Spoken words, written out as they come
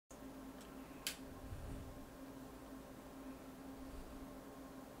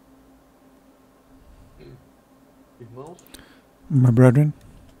My brethren,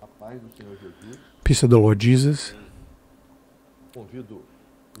 peace of the Lord Jesus.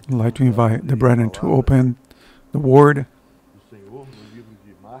 I'd like to invite the brethren to open the Word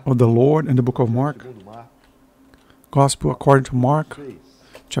of the Lord in the book of Mark. Gospel according to Mark,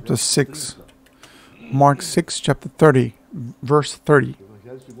 chapter 6. Mark 6, chapter 30, verse 30.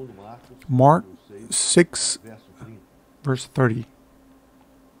 Mark 6, verse 30.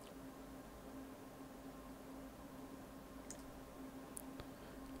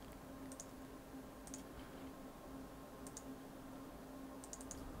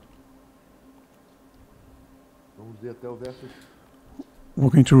 We're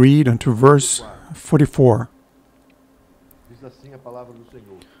going to read unto verse 44.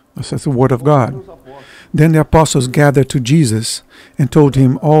 This is the word of God. Then the apostles gathered to Jesus and told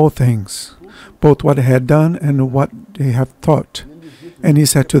him all things, both what they had done and what they had thought. And he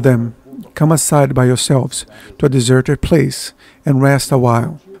said to them, Come aside by yourselves to a deserted place and rest a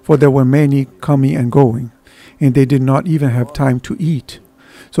while, for there were many coming and going, and they did not even have time to eat.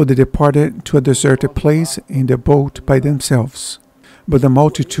 So they departed to a deserted place in the boat by themselves. But the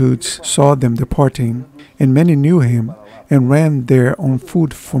multitudes saw them departing, and many knew him, and ran there on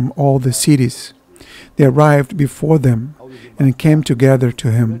foot from all the cities. They arrived before them, and came together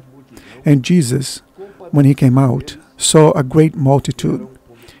to him. And Jesus, when he came out, saw a great multitude,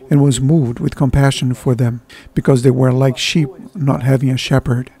 and was moved with compassion for them, because they were like sheep not having a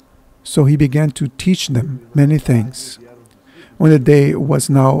shepherd. So he began to teach them many things. When the day was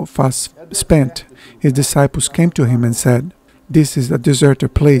now fast spent, his disciples came to him and said, This is a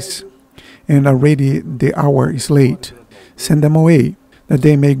deserted place, and already the hour is late. Send them away, that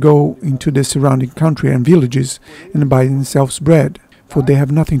they may go into the surrounding country and villages and buy themselves bread, for they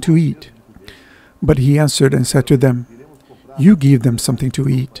have nothing to eat. But he answered and said to them, You give them something to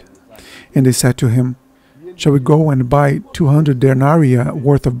eat. And they said to him, Shall we go and buy 200 denarii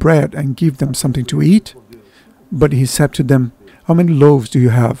worth of bread and give them something to eat? But he said to them, How many loaves do you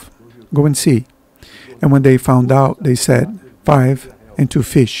have? Go and see. And when they found out, they said, 5 and 2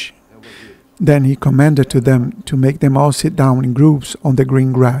 fish. Then he commanded to them to make them all sit down in groups on the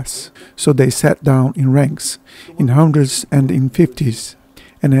green grass. So they sat down in ranks, in hundreds and in fifties.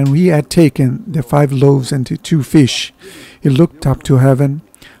 And when he had taken the 5 loaves and the 2 fish, he looked up to heaven,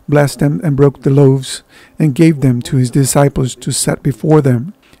 blessed them and broke the loaves, and gave them to his disciples to set before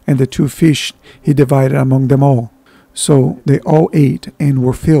them. And the 2 fish he divided among them all. So they all ate and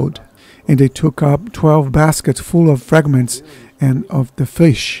were filled. And they took up 12 baskets full of fragments and of the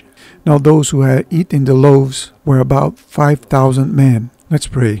fish. Now those who had eaten the loaves were about 5,000 men. Let's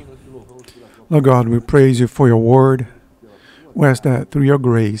pray. Lord God, we praise you for your word. We ask that through your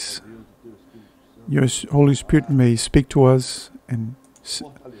grace, your Holy Spirit may speak to us and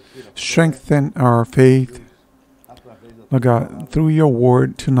strengthen our faith. Lord God, through your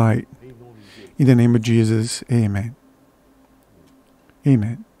word tonight. In the name of Jesus, amen.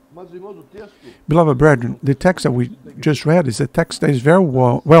 Amen. Beloved brethren, the text that we just read is a text that is very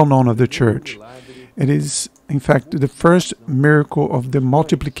well known of the church. It is, in fact, the first miracle of the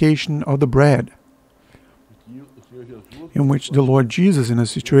multiplication of the bread, in which the Lord Jesus, in a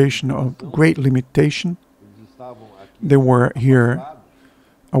situation of great limitation, they were here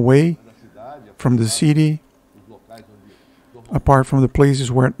away from the city, apart from the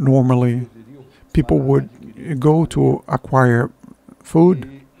places where normally people would go to acquire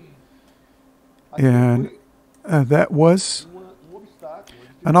food. And that was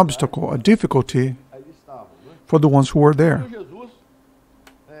an obstacle, a difficulty for the ones who were there.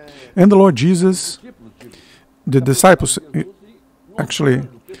 And the Lord Jesus, the disciples, actually,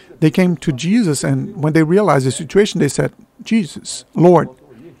 they came to Jesus, and when they realized the situation, they said, Jesus, Lord,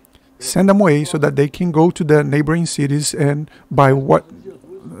 send them away so that they can go to the neighboring cities and buy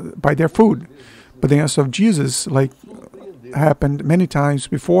their food. But the answer of Jesus, like happened many times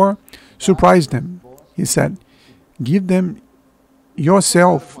before, surprised them. He said, Give them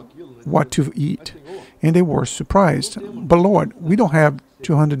yourself what to eat. And they were surprised. But Lord, we don't have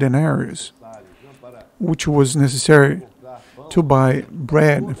 200 denarii, which was necessary to buy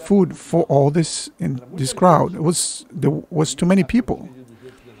bread and food for all this in this crowd. There was too many people.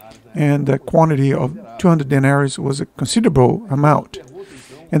 And the quantity of 200 denarii was a considerable amount.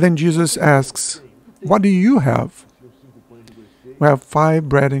 And then Jesus asks, What do you have? We have 5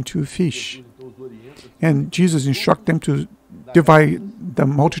 bread and 2 fish. And Jesus instructed them to divide the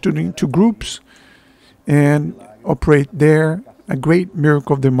multitude into groups and operate there a great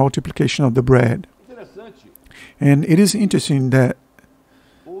miracle of the multiplication of the bread. And it is interesting that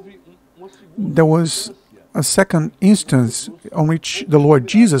there was a second instance on which the Lord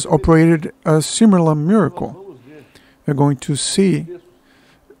Jesus operated a similar miracle. We're going to see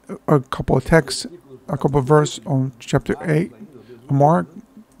a couple of texts, a couple of verses on chapter 8, Mark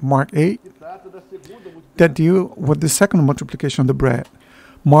 8, that deal with the second multiplication of the bread.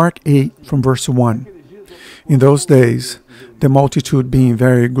 Mark 8 from verse 1. In those days, the multitude being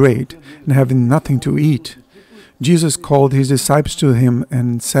very great and having nothing to eat, Jesus called his disciples to him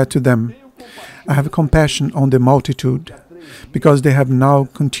and said to them, I have compassion on the multitude, because they have now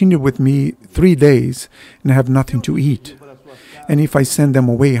continued with me 3 days and have nothing to eat. And if I send them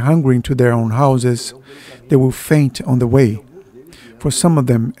away hungry to their own houses, they will faint on the way, for some of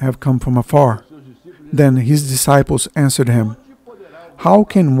them have come from afar. Then his disciples answered him, How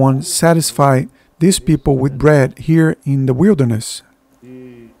can one satisfy these people with bread here in the wilderness?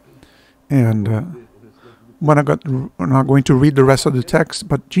 And we're not going to read the rest of the text,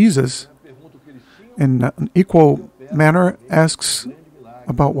 but Jesus, in an equal manner, asks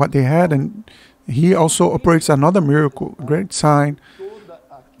about what they had, and he also operates another miracle, a great sign,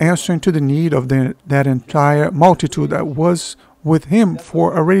 answering to the need of that entire multitude that was with him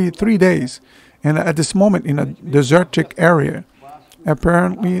for already 3 days. And at this moment, in a desertic area,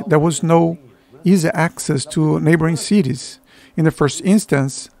 apparently there was no easy access to neighboring cities. In the first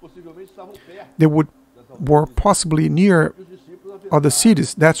instance, they were possibly near other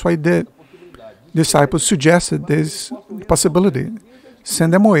cities. That's why the disciples suggested this possibility.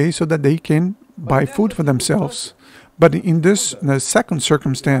 Send them away so that they can buy food for themselves. But in the second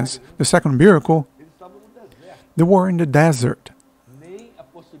circumstance, the second miracle, they were in the desert.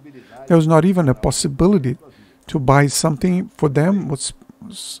 There was not even a possibility to buy something for them was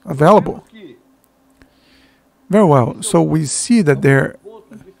available. Very well. So we see that there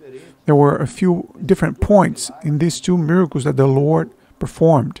were a few different points in these two miracles that the Lord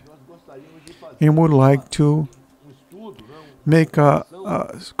performed. And would like to make a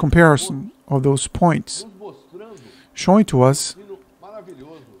comparison of those points, showing to us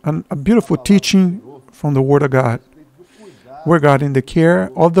a beautiful teaching from the Word of God, regarding the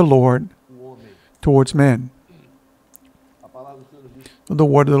care of the Lord towards men. The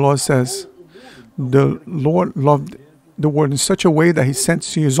Word of the Lord says, the Lord loved the world in such a way that he sent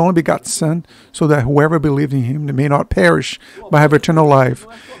his only begotten Son, so that whoever believed in him may not perish, but have eternal life.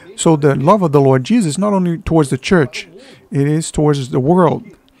 So the love of the Lord Jesus is not only towards the church, it is towards the world.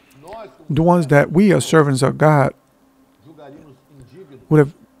 The ones that we as servants of God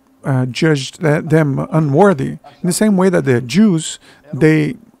would have judged them unworthy. In the same way that the Jews,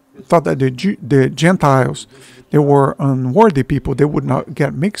 they thought that the Gentiles, they were unworthy people. They would not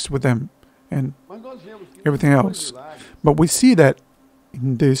get mixed with them and everything else. But we see that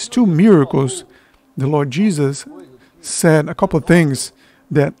in these two miracles, the Lord Jesus said a couple of things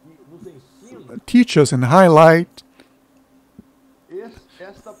that teach us and highlight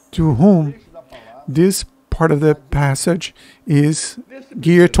to whom this part of the passage is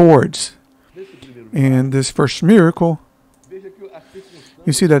geared towards. And this first miracle,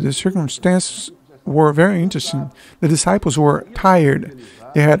 you see that the circumstances were very interesting. The disciples were tired.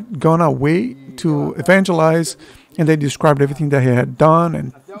 They had gone away to evangelize, and they described everything that he had done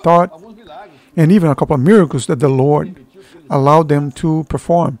and thought, and even a couple of miracles that the Lord allowed them to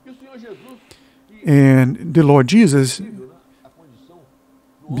perform. And the Lord Jesus,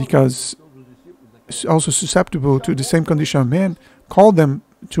 because also susceptible to the same condition of man, called them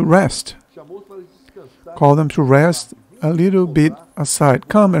to rest. Called them to rest a little bit aside.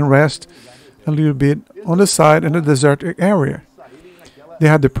 Come and rest a little bit on the side in the desert area. They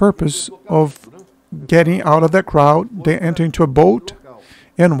had the purpose of getting out of that crowd. They entered into a boat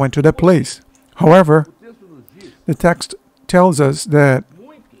and went to that place. However, the text tells us that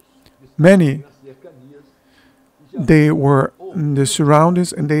many, they were in the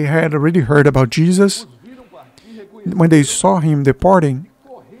surroundings and they had already heard about Jesus. When they saw him departing,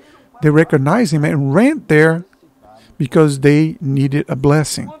 they recognized him and ran there because they needed a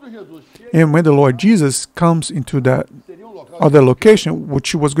blessing. And when the Lord Jesus comes into that other location,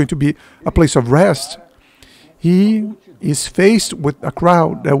 which was going to be a place of rest, he is faced with a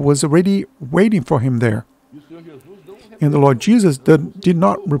crowd that was already waiting for him there. And the Lord Jesus did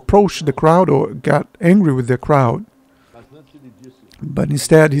not reproach the crowd or got angry with the crowd. But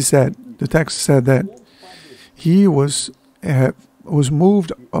instead, he said, the text said that he was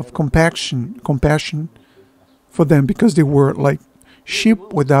moved of compassion for them because they were like sheep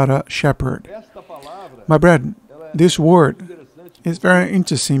without a shepherd. My brethren, this word is very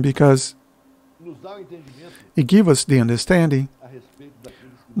interesting because it gives us the understanding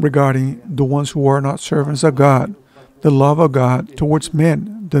regarding the ones who are not servants of God, the love of God towards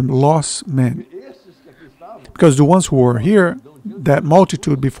men, the lost men. Because the ones who were here, that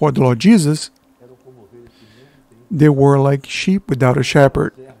multitude before the Lord Jesus, They were like sheep without a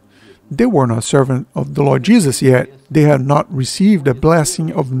shepherd. They were not servants of the Lord Jesus yet. They had not received the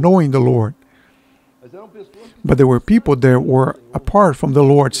blessing of knowing the Lord. But there were people that were apart from the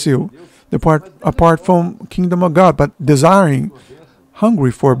Lord still, apart from kingdom of God, but desiring,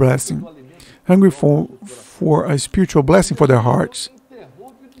 hungry for a blessing, hungry for a spiritual blessing for their hearts.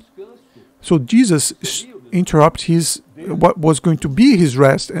 So Jesus interrupts what was going to be his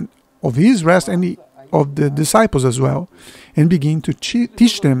rest, and of the disciples as well, and begin to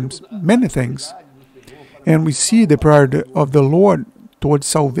teach them many things. And we see the priority of the Lord towards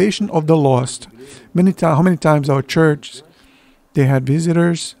salvation of the lost. How many times our church, they had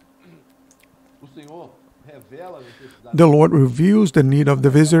visitors. The Lord reveals the need of the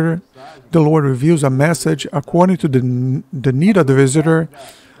visitor. The Lord reveals a message according to the need of the visitor.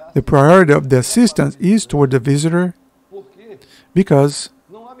 The priority of the assistance is toward the visitor, because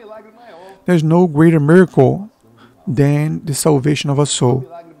there's no greater miracle than the salvation of a soul.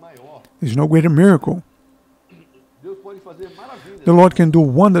 There's no greater miracle. The Lord can do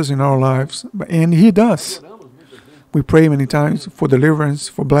wonders in our lives, and He does. We pray many times for deliverance,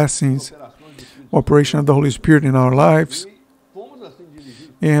 for blessings, operation of the Holy Spirit in our lives.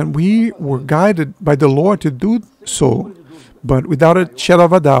 And we were guided by the Lord to do so. But without a shadow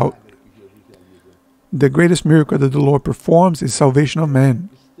of a doubt, the greatest miracle that the Lord performs is salvation of man.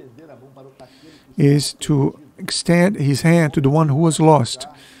 Is to extend His hand to the one who was lost.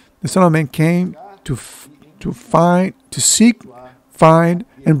 The Son of Man came to seek, find,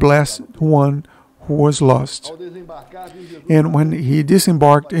 and bless the one who was lost. And when He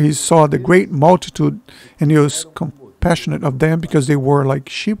disembarked, He saw the great multitude, and He was compassionate of them because they were like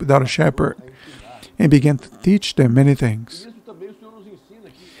sheep without a shepherd, and began to teach them many things.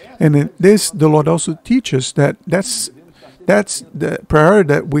 And in this, the Lord also teaches that that's the priority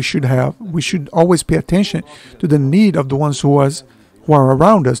that we should have. We should always pay attention to the need of the ones who are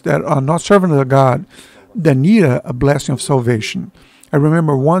around us that are not servants of God, that need a blessing of salvation. I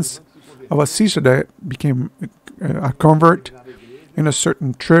remember once of a sister that became a convert in a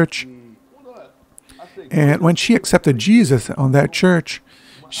certain church, and when she accepted Jesus on that church,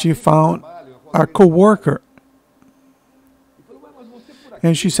 she found a co-worker,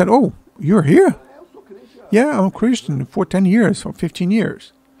 and she said, "Oh, you're here?" "Yeah, I'm a Christian for 10 years or 15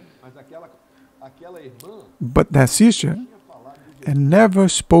 years. But that sister had never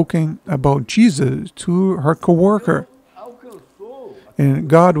spoken about Jesus to her co-worker. And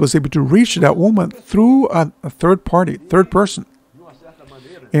God was able to reach that woman through a third person.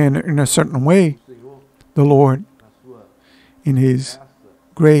 And in a certain way, the Lord, in His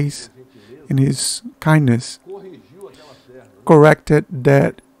grace, in His kindness, corrected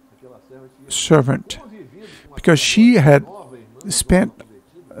that servant, because she had spent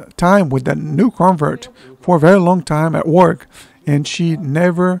time with that new convert for a very long time at work, and she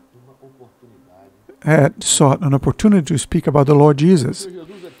never had sought an opportunity to speak about the Lord Jesus.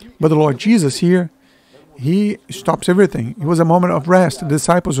 But the Lord Jesus here, He stops everything. It was a moment of rest. The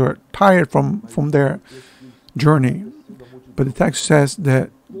disciples were tired from their journey. But the text says that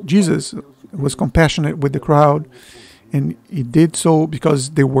Jesus was compassionate with the crowd, and He did so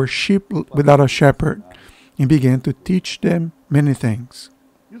because they were sheep without a shepherd, and began to teach them many things.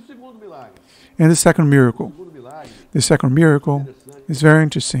 And the second miracle is very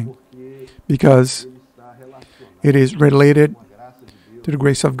interesting because it is related to the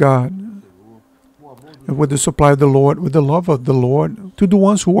grace of God, and with the supply of the Lord, with the love of the Lord, to the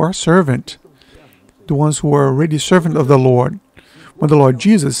ones who are servant, the ones who are already servant of the Lord. When the Lord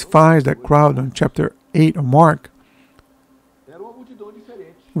Jesus finds that crowd in chapter 8 of Mark, it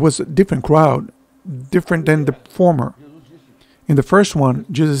was a different crowd, different than the former. In the first one,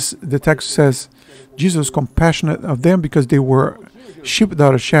 the text says, Jesus was compassionate of them because they were sheep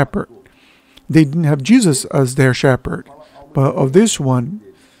without a shepherd. They didn't have Jesus as their shepherd. But of this one,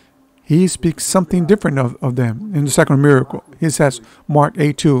 He speaks something different of them. In the second miracle, He says, Mark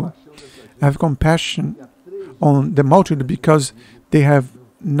 8:2, "I have compassion on the multitude because they have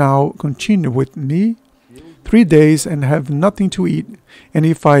now continued with me 3 days and have nothing to eat. And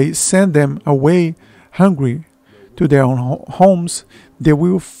if I send them away hungry to their own homes, they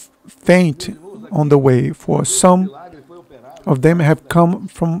will faint on the way, for some of them have come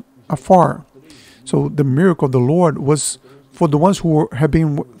from afar." So the miracle of the Lord was for the ones who have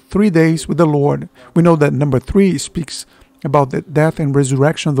been 3 days with the Lord. We know that number 3 speaks about the death and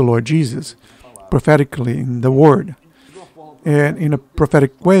resurrection of the Lord Jesus, prophetically in the Word. And in a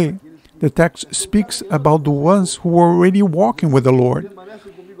prophetic way, the text speaks about the ones who were already walking with the Lord.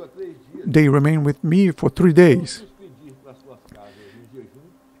 They remain with me for 3 days.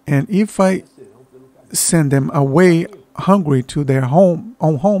 And if I send them away hungry to their own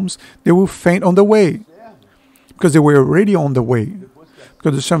homes, they will faint on the way, because they were already on the way.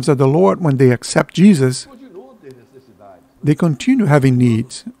 Because the servants of the Lord, when they accept Jesus, they continue having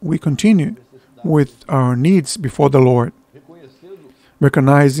needs. We continue with our needs before the Lord,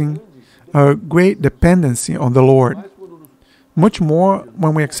 recognizing our great dependency on the Lord. Much more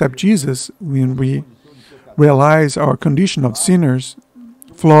when we accept Jesus, when we realize our condition of sinners,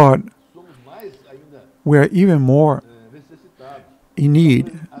 flawed, we are even more in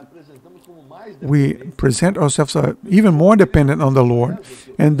need. We present ourselves even more dependent on the Lord,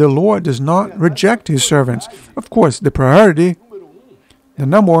 and the Lord does not reject His servants. Of course, the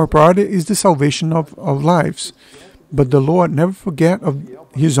number one priority is the salvation of lives, but the Lord never forgets of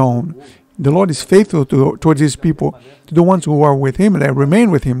His own. The Lord is faithful towards His people, to the ones who are with Him, that remain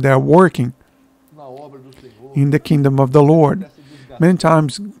with Him, that are working in the kingdom of the Lord, many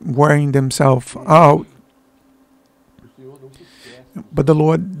times wearing themselves out. But the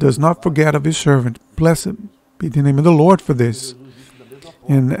Lord does not forget of His servant. Blessed be the name of the Lord for this.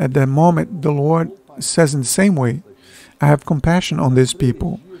 And at that moment, the Lord says in the same way, I have compassion on these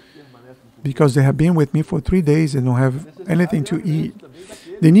people, because they have been with me for 3 days and don't have anything to eat.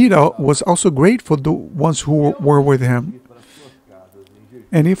 The need was also great for the ones who were with Him.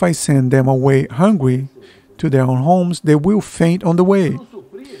 And if I send them away hungry to their own homes, they will faint on the way.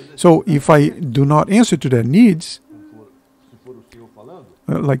 So if I do not answer to their needs,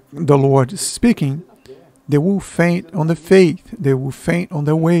 like the Lord is speaking, they will faint on the faith. They will faint on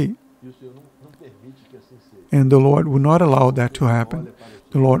their way. And the Lord will not allow that to happen.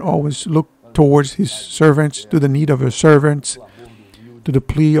 The Lord always looks towards His servants, to the need of His servants, to the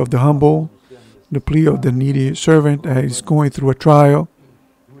plea of the humble, the plea of the needy servant that is going through a trial.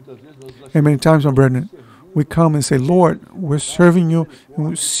 And many times, my brethren, we come and say, Lord, we're serving You, and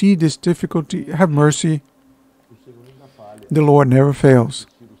we see this difficulty, have mercy. The Lord never fails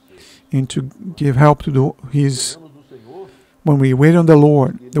in to give help to His. When we wait on the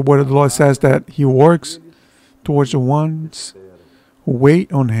Lord, the word of the Lord says that He works towards the ones who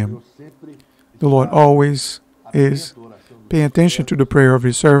wait on Him. The Lord always is paying attention to the prayer of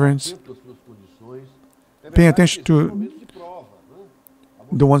His servants, paying attention to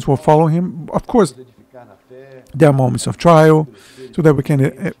the ones who follow Him. Of course, there are moments of trial, so that we can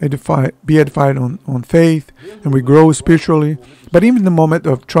be edified on faith, and we grow spiritually. But even in the moment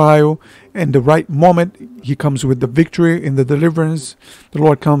of trial, and the right moment, He comes with the victory and the deliverance. The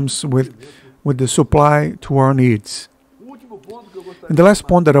Lord comes with the supply to our needs. And the last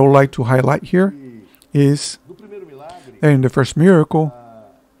point that I would like to highlight here is that in the first miracle,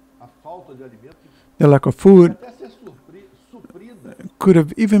 the lack of food could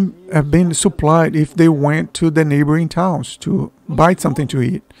have even been supplied if they went to the neighboring towns to buy something to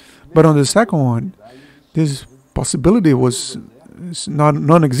eat. But on the second one, this possibility was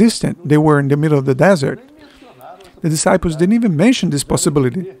non-existent. They were in the middle of the desert. The disciples didn't even mention this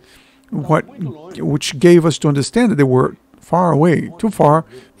possibility, which gave us to understand that they were far away, too far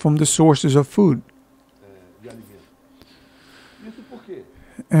from the sources of food.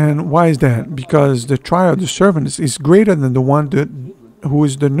 And why is that? Because the trial of the servants is greater than the one who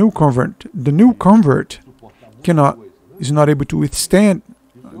is the new convert. The new convert is not able to withstand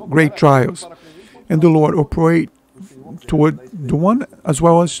great trials. And the Lord operates toward the one as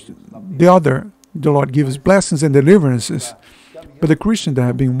well as the other. The Lord gives blessings and deliverances. But the Christian that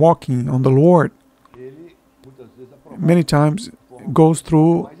have been walking on the Lord many times goes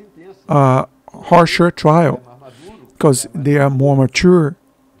through a harsher trial, because they are more mature.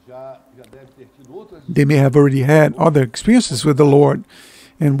 They may have already had other experiences with the Lord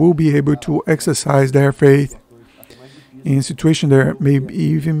and will be able to exercise their faith in situations that may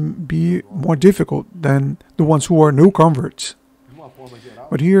even be more difficult than the ones who are new converts.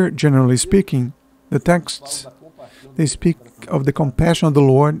 But here, generally speaking, the texts, they speak of the compassion of the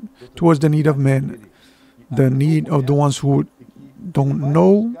Lord towards the need of men, the need of the ones who don't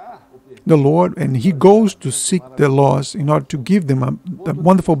know the Lord, and He goes to seek the lost in order to give them a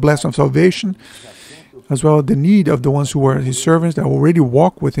wonderful blessing of salvation, as well as the need of the ones who are His servants that already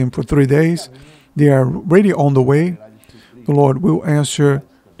walk with Him for 3 days. They are already on the way. The Lord will answer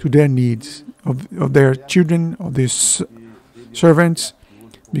to their needs of their children, of their servants,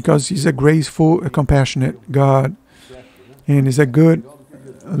 because He's a graceful, a compassionate God, and He's a good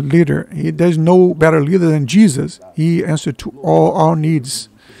leader. There's no better leader than Jesus. He answered to all our needs.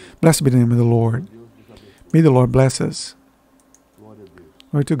 Blessed be the name of the Lord. May the Lord bless us.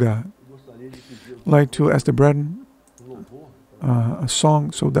 Glory to God. I'd like to ask the brethren a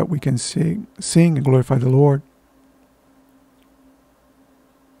song so that we can sing and glorify the Lord.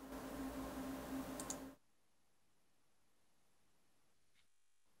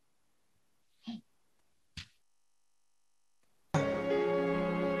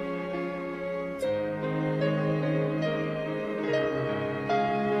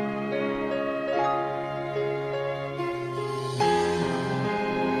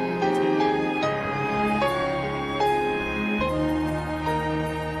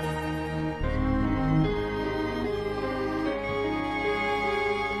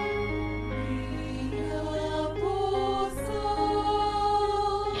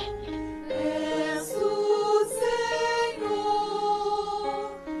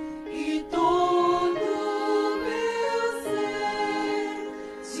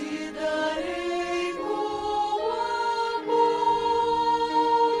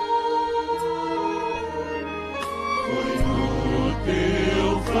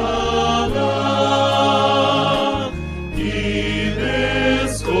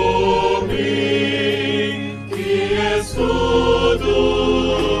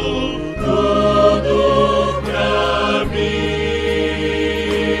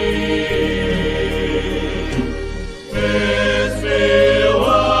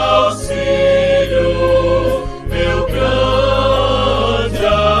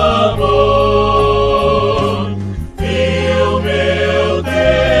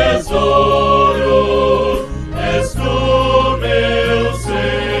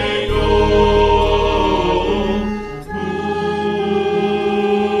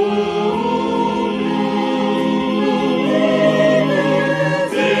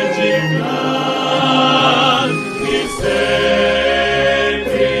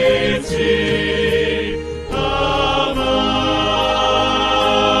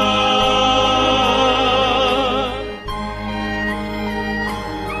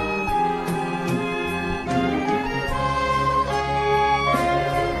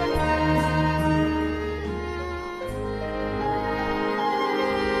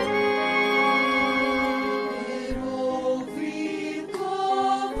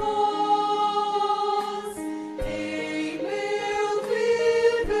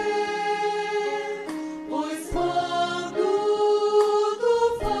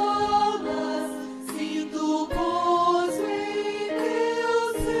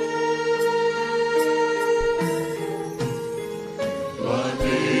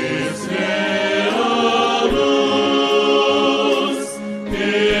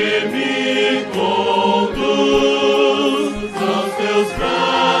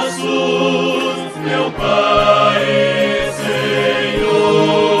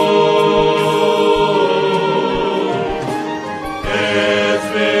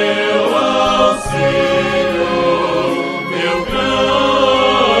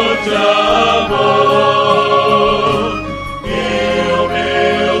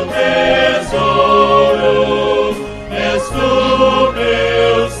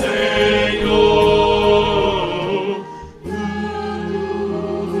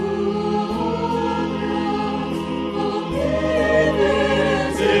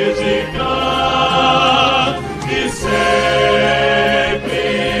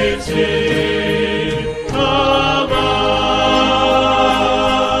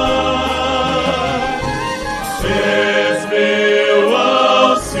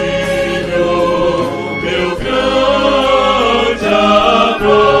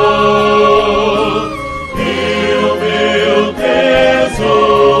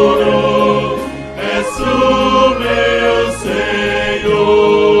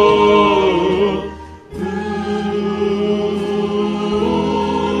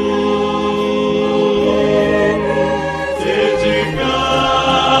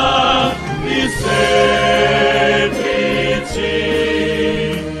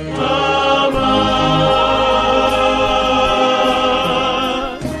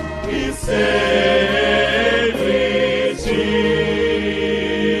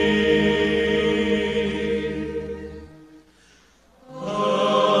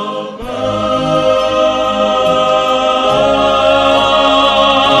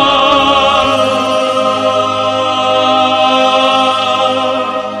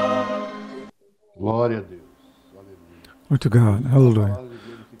 Glória a Deus. Glory to God. Hallelujah.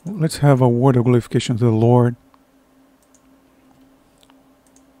 Let's have a word of glorification to the Lord.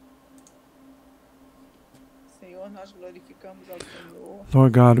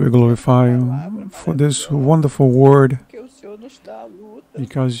 Lord God, we glorify you for this wonderful word,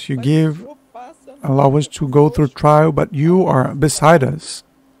 because you allow us to go through trial, but you are beside us,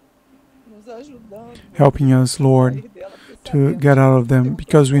 helping us, Lord, to get out of them,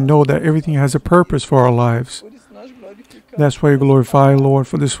 because we know that everything has a purpose for our lives. That's why we glorify, Lord,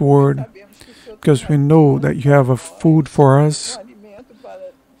 for this word, because we know that you have a food for us,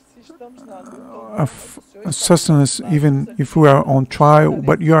 a sustenance, even if we are on trial,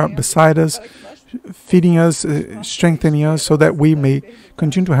 but you are beside us, feeding us, strengthening us, so that we may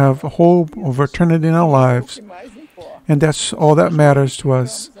continue to have a hope of eternity in our lives. And that's all that matters to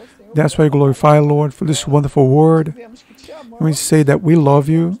us. That's why we glorify, Lord, for this wonderful word. And we say that we love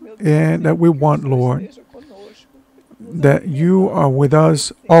you and that we want, Lord, that you are with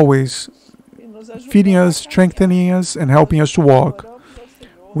us always, feeding us, strengthening us, and helping us to walk.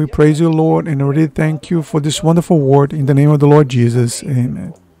 We praise you, Lord, and already thank you for this wonderful word in the name of the Lord Jesus.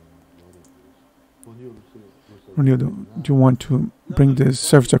 Amen. Ronildo, do you want to bring this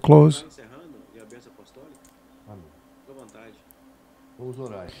service to a close?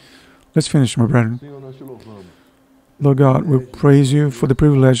 Let's finish, my brethren. Lord God, we praise you for the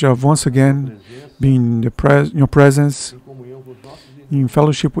privilege of once again being in your presence, in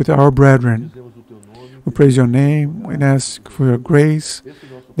fellowship with our brethren. We praise your name and ask for your grace,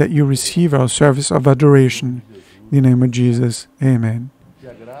 that you receive our service of adoration. In the name of Jesus, amen.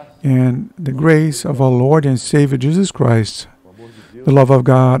 And the grace of our Lord and Savior Jesus Christ, the love of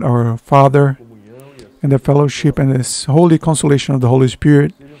God, our Father, and the fellowship and the holy consolation of the Holy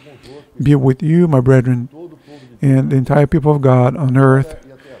Spirit be with you, my brethren, and the entire people of God on earth,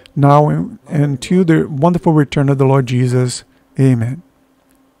 now and until the wonderful return of the Lord Jesus. Amen.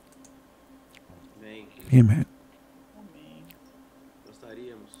 Amen.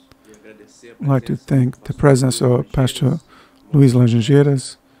 I'd like to thank the presence of Pastor Luiz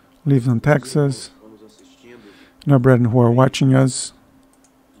Laranjeiras, lives in Texas, and our brethren who are watching us,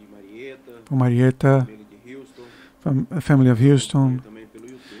 from Marietta, from the family of Houston,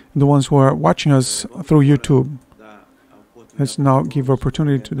 and the ones who are watching us through YouTube. Let's now give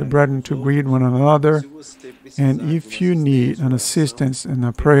opportunity to the brethren to greet one another. And if you need an assistance in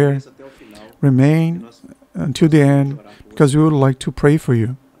a prayer, remain until the end, because we would like to pray for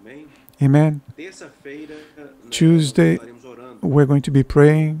you. Amen. Tuesday, we're going to be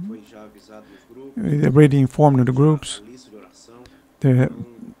praying. We're already informed of the groups, the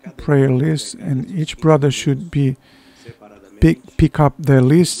prayer list, and each brother should be pick up the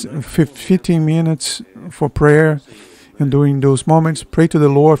list, 15 minutes for prayer. And during those moments, pray to the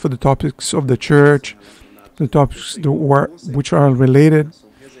Lord for the topics of the church, the topics which are related,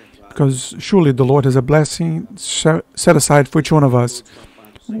 because surely the Lord has a blessing set aside for each one of us.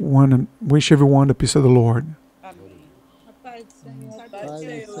 I want to wish everyone the peace of the Lord. Paz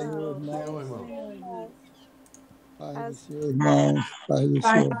do Senhor, irmãos. Paz do Senhor. Paz do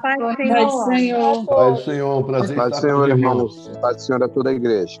Senhor. Pai do Senhor, prazer Paz do estar com Senhor, os irmãos. Paz do Senhor a toda a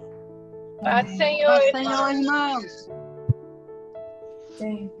igreja. Paz do Senhor, irmãos.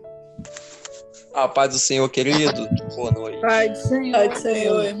 A paz do Senhor, querido. Boa noite. Paz do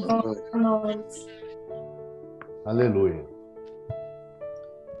Senhor, irmão. Boa noite. Aleluia.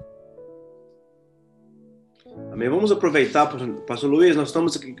 Amém. Vamos aproveitar, Pastor Luiz, nós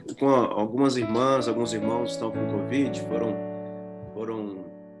estamos aqui com algumas irmãs, alguns irmãos que estão com Covid, foram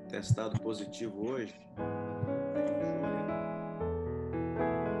testados positivo hoje.